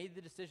have made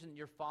the decision that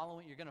you're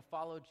going to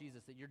follow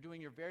Jesus, that you're doing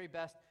your very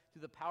best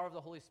through the power of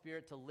the Holy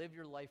Spirit to live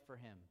your life for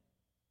him.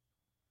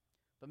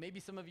 But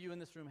maybe some of you in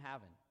this room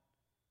haven't,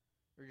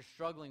 or you're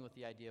struggling with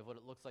the idea of what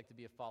it looks like to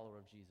be a follower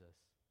of Jesus.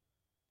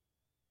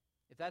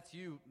 If that's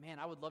you, man,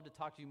 I would love to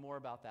talk to you more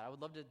about that. I would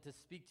love to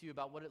speak to you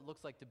about what it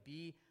looks like to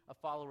be a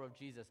follower of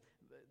Jesus.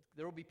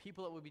 There will be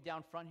people that will be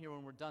down front here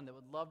when we're done that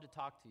would love to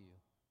talk to you.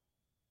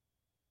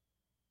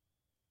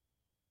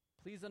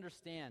 Please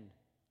understand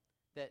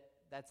that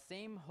that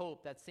same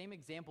hope, that same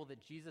example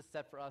that Jesus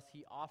set for us,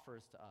 he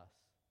offers to us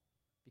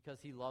because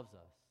he loves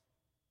us.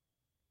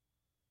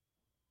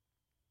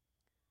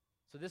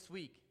 So this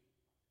week,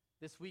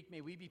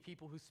 may we be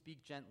people who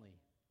speak gently.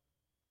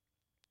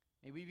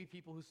 May we be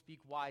people who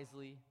speak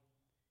wisely,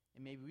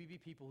 and may we be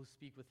people who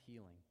speak with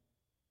healing,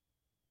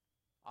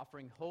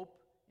 offering hope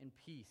and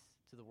peace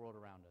to the world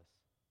around us.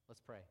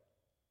 Let's pray.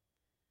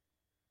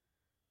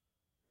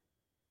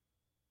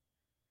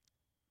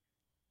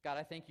 God,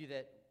 I thank you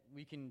that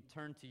we can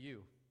turn to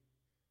you,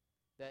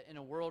 that in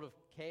a world of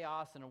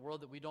chaos, in a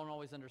world that we don't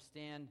always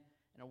understand,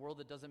 in a world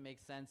that doesn't make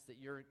sense, that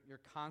you're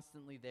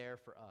constantly there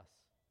for us.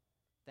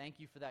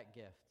 Thank you for that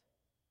gift.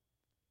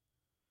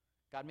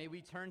 God, may we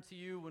turn to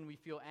you when we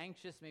feel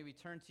anxious. May we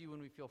turn to you when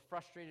we feel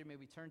frustrated. May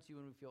we turn to you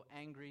when we feel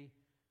angry.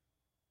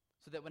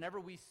 So that whenever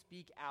we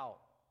speak out,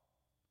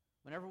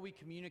 whenever we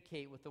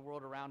communicate with the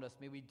world around us,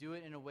 may we do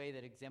it in a way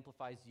that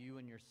exemplifies you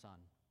and your Son.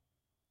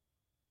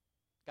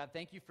 God,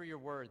 thank you for your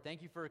word.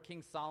 Thank you for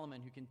King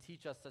Solomon who can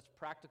teach us such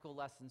practical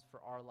lessons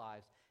for our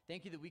lives.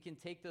 Thank you that we can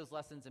take those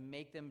lessons and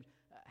make them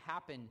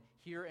happen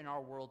here in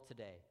our world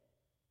today.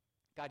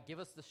 God, give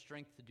us the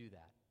strength to do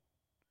that.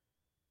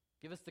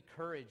 Give us the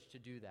courage to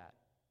do that.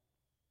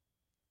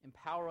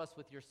 Empower us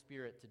with your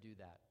Spirit to do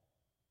that.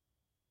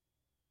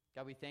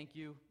 God, we thank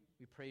you.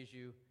 We praise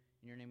you.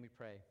 In your name we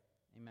pray.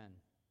 Amen.